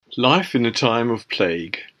Life in a Time of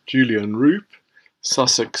Plague, Julian Roup,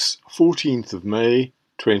 Sussex, 14th of May,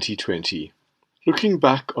 2020. Looking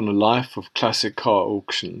back on a life of classic car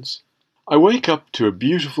auctions. I wake up to a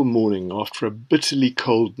beautiful morning after a bitterly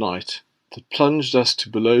cold night that plunged us to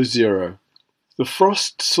below zero. The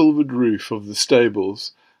frost-silvered roof of the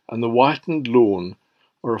stables and the whitened lawn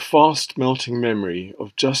are a fast-melting memory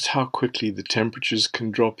of just how quickly the temperatures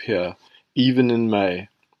can drop here, even in May.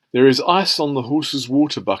 There is ice on the horses'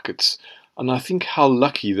 water buckets, and I think how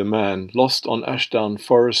lucky the man lost on Ashdown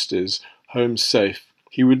Forest is, home safe.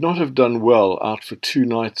 He would not have done well out for 2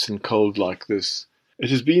 nights in cold like this. It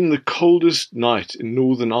has been the coldest night in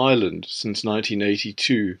Northern Ireland since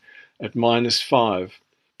 1982, at -5.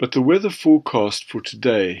 But the weather forecast for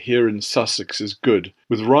today here in Sussex is good,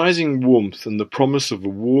 with rising warmth and the promise of a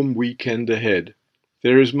warm weekend ahead.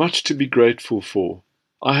 There is much to be grateful for.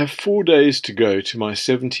 I have 4 days to go to my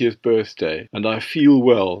 70th birthday, and I feel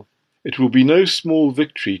well. It will be no small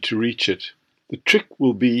victory to reach it. The trick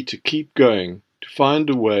will be to keep going, to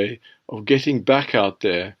find a way of getting back out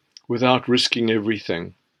there without risking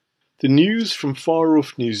everything. The news from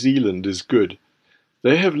far-off New Zealand is good.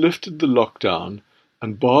 They have lifted the lockdown,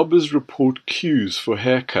 and barbers report queues for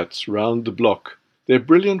haircuts round the block. Their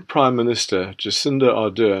brilliant Prime Minister, Jacinda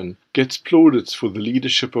Ardern, gets plaudits for the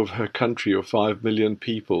leadership of her country of 5 million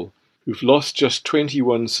people, who've lost just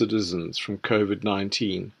 21 citizens from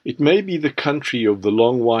COVID-19. It may be the country of the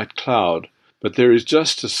long white cloud, but there is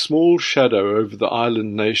just a small shadow over the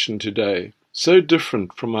island nation today, so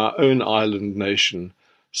different from our own island nation,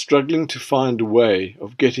 struggling to find a way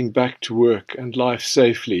of getting back to work and life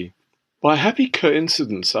safely. By happy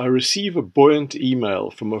coincidence, I receive a buoyant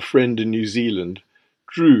email from a friend in New Zealand,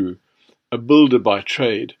 Drew, a builder by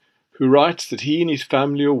trade, who writes that he and his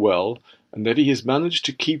family are well and that he has managed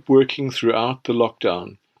to keep working throughout the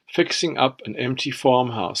lockdown, fixing up an empty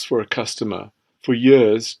farmhouse for a customer. For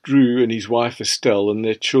years, Drew and his wife Estelle and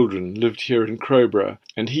their children lived here in Crowborough,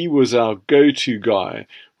 and he was our go-to guy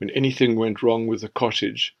when anything went wrong with the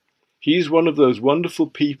cottage. He's one of those wonderful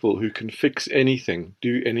people who can fix anything,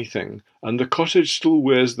 do anything, and the cottage still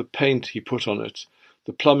wears the paint he put on it,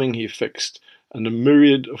 the plumbing he fixed, and a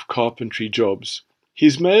myriad of carpentry jobs.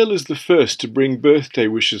 His mail is the first to bring birthday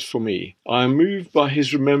wishes for me. I am moved by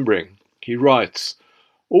his remembering. He writes,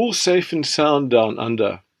 "All safe and sound down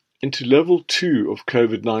under. Into level 2 of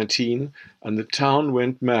COVID-19, and the town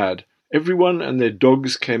went mad. Everyone and their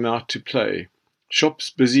dogs came out to play. Shops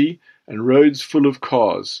busy, and roads full of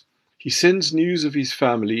cars. He sends news of his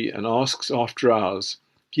family and asks after ours.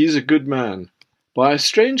 He is a good man." By a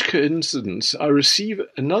strange coincidence, I receive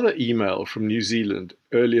another email from New Zealand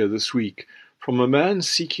earlier this week from a man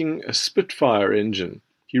seeking a Spitfire engine.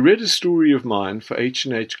 He read a story of mine for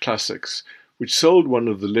H&H Classics, which sold one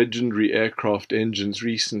of the legendary aircraft engines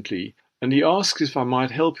recently, and he asks if I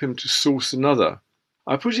might help him to source another.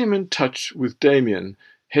 I put him in touch with Damien,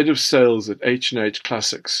 head of sales at H&H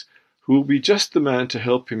Classics, who will be just the man to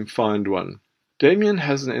help him find one. Damien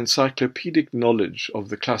has an encyclopedic knowledge of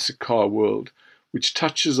the classic car world, which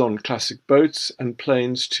touches on classic boats and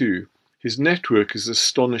planes too. His network is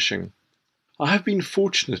astonishing. I have been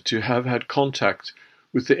fortunate to have had contact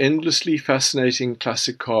with the endlessly fascinating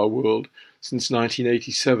classic car world since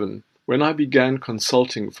 1987, when I began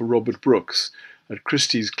consulting for Robert Brooks at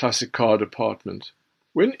Christie's Classic Car Department.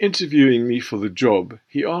 When interviewing me for the job,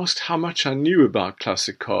 he asked how much I knew about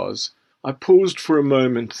classic cars. I paused for a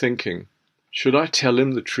moment thinking, should I tell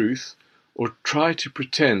him the truth, or try to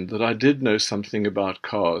pretend that I did know something about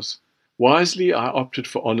cars? Wisely, I opted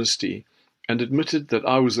for honesty, and admitted that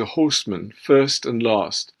I was a horseman first and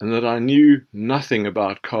last, and that I knew nothing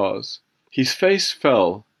about cars. His face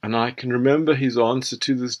fell, and I can remember his answer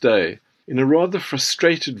to this day. In a rather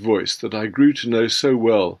frustrated voice that I grew to know so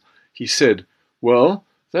well, he said, "Well,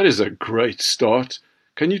 that is a great start.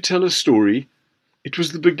 Can you tell a story?" It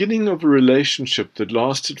was the beginning of a relationship that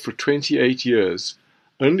lasted for 28 years,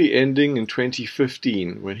 only ending in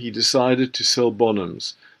 2015 when he decided to sell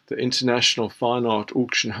Bonhams, the international fine art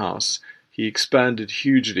auction house he expanded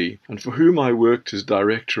hugely, and for whom I worked as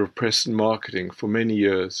Director of Press and Marketing for many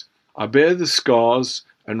years. I bear the scars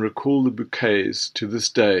and recall the bouquets to this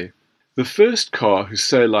day. The first car whose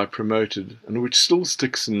sale I promoted, and which still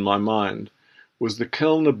sticks in my mind, was the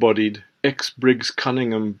Kellner-bodied ex-Briggs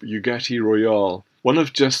Cunningham Bugatti Royale, one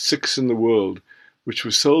of just 6 in the world, which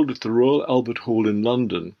was sold at the Royal Albert Hall in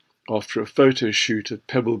London after a photo shoot at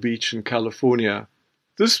Pebble Beach in California.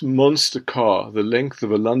 This monster car, the length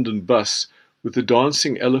of a London bus, with a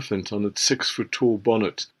dancing elephant on its 6-foot-tall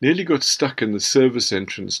bonnet, nearly got stuck in the service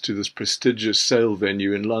entrance to this prestigious sale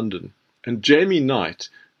venue in London. And Jamie Knight,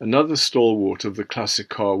 another stalwart of the classic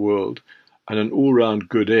car world and an all-round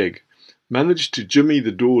good egg, managed to jimmy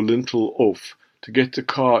the door lintel off to get the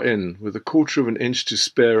car in with a quarter of an inch to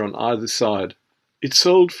spare on either side. It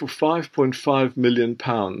sold for £5.5 million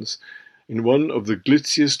in one of the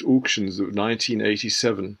glitziest auctions of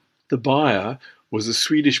 1987. The buyer was a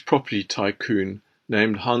Swedish property tycoon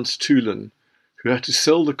named Hans Tulin, who had to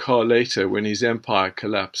sell the car later when his empire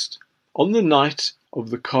collapsed. On the night of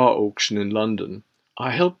the car auction in London,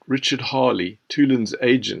 I helped Richard Harley, Tulin's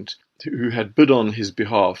agent, who had bid on his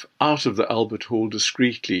behalf, out of the Albert Hall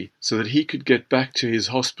discreetly so that he could get back to his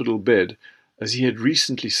hospital bed, as he had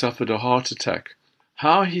recently suffered a heart attack.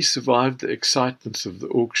 How he survived the excitements of the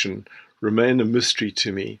auction remain a mystery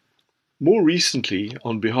to me. More recently,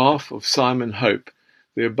 on behalf of Simon Hope,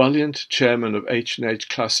 the ebullient chairman of H&H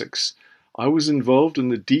Classics, I was involved in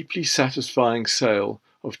the deeply satisfying sale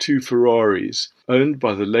of two Ferraris owned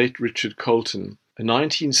by the late Richard Colton, a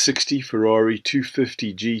 1960 Ferrari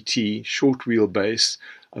 250 GT short wheelbase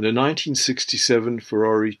and a 1967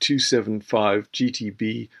 Ferrari 275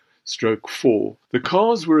 GTB/4. The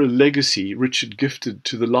cars were a legacy Richard gifted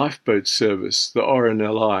to the lifeboat service, the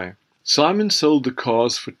RNLI. Simon sold the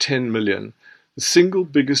cars for $10 million, the single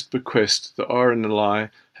biggest bequest the RNLI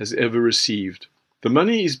has ever received. The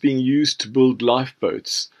money is being used to build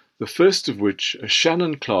lifeboats, the first of which, a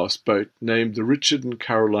Shannon-class boat named the Richard and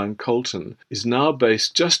Caroline Colton, is now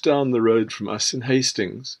based just down the road from us in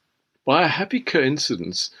Hastings. By a happy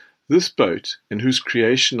coincidence, this boat, in whose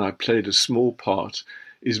creation I played a small part,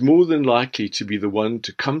 is more than likely to be the one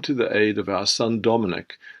to come to the aid of our son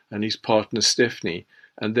Dominic and his partner Stephanie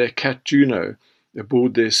and their cat Juno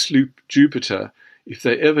aboard their sloop Jupiter if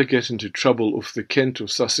they ever get into trouble off the Kent or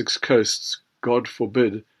Sussex coasts, God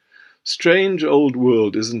forbid. Strange old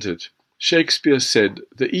world, isn't it? Shakespeare said,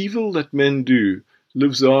 "The evil that men do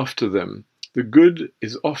lives after them. The good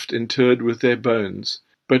is oft interred with their bones."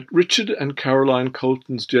 But Richard and Caroline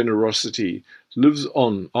Colton's generosity lives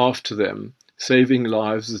on after them, saving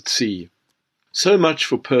lives at sea. So much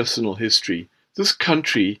for personal history. This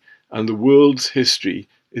country and the world's history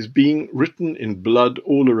is being written in blood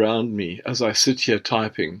all around me as I sit here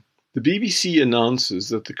typing. The BBC announces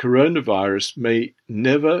that the coronavirus may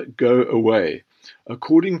never go away,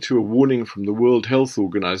 according to a warning from the World Health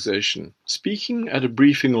Organization. Speaking at a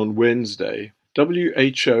briefing on Wednesday,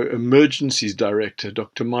 WHO Emergencies Director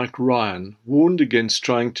Dr. Mike Ryan warned against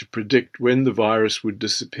trying to predict when the virus would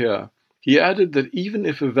disappear. He added that even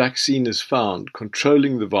if a vaccine is found,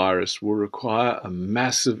 controlling the virus will require a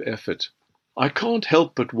massive effort. I can't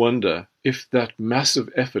help but wonder if that massive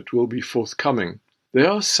effort will be forthcoming. There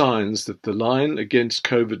are signs that the line against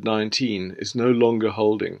COVID-19 is no longer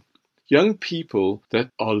holding. Young people that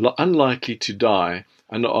are unlikely to die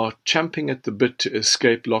and are champing at the bit to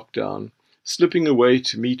escape lockdown, slipping away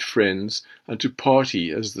to meet friends and to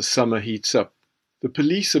party as the summer heats up. The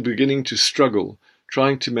police are beginning to struggle,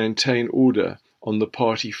 trying to maintain order on the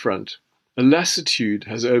party front. A lassitude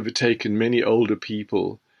has overtaken many older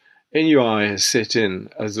people. Ennui has set in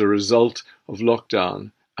as a result of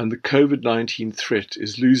lockdown, and the COVID-19 threat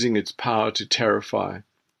is losing its power to terrify.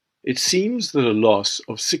 It seems that a loss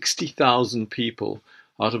of 60,000 people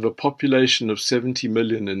out of a population of 70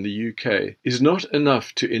 million in the UK is not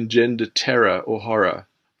enough to engender terror or horror.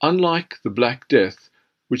 Unlike the Black Death,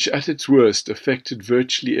 which at its worst affected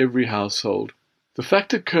virtually every household, the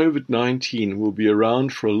fact that COVID-19 will be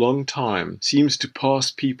around for a long time seems to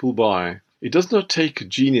pass people by. It does not take a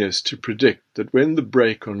genius to predict that when the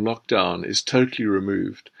brake on lockdown is totally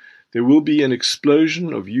removed, there will be an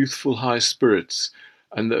explosion of youthful high spirits,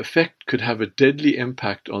 and the effect could have a deadly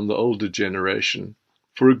impact on the older generation.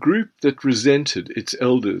 For a group that resented its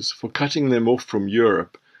elders for cutting them off from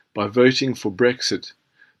Europe by voting for Brexit,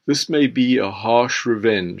 this may be a harsh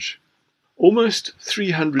revenge. Almost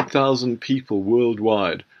 300,000 people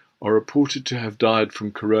worldwide are reported to have died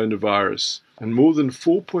from coronavirus, and more than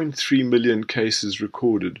 4.3 million cases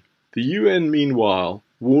recorded. The UN, meanwhile,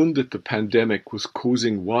 warned that the pandemic was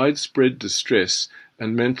causing widespread distress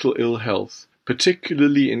and mental ill health,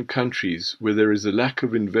 particularly in countries where there is a lack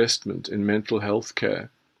of investment in mental health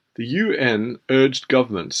care. The UN urged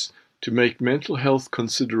governments to make mental health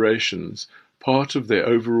considerations part of their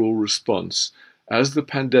overall response, as the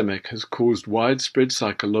pandemic has caused widespread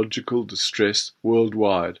psychological distress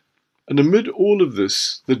worldwide. And amid all of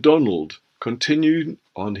this, the Donald continued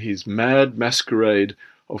on his mad masquerade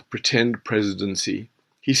of pretend presidency.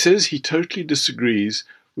 He says he totally disagrees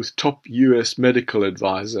with top US medical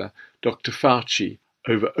advisor Dr. Fauci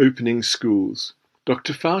over opening schools.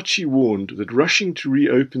 Dr. Fauci warned that rushing to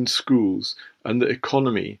reopen schools and the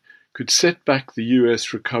economy could set back the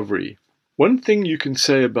US recovery. One thing you can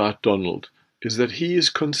say about Donald is that he is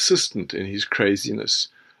consistent in his craziness.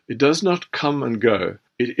 It does not come and go.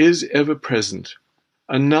 It is ever present.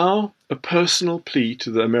 And now, a personal plea to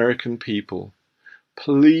the American people.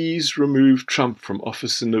 Please remove Trump from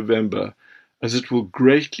office in November, as it will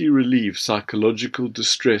greatly relieve psychological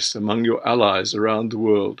distress among your allies around the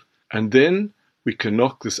world. And then we can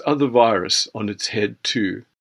knock this other virus on its head too.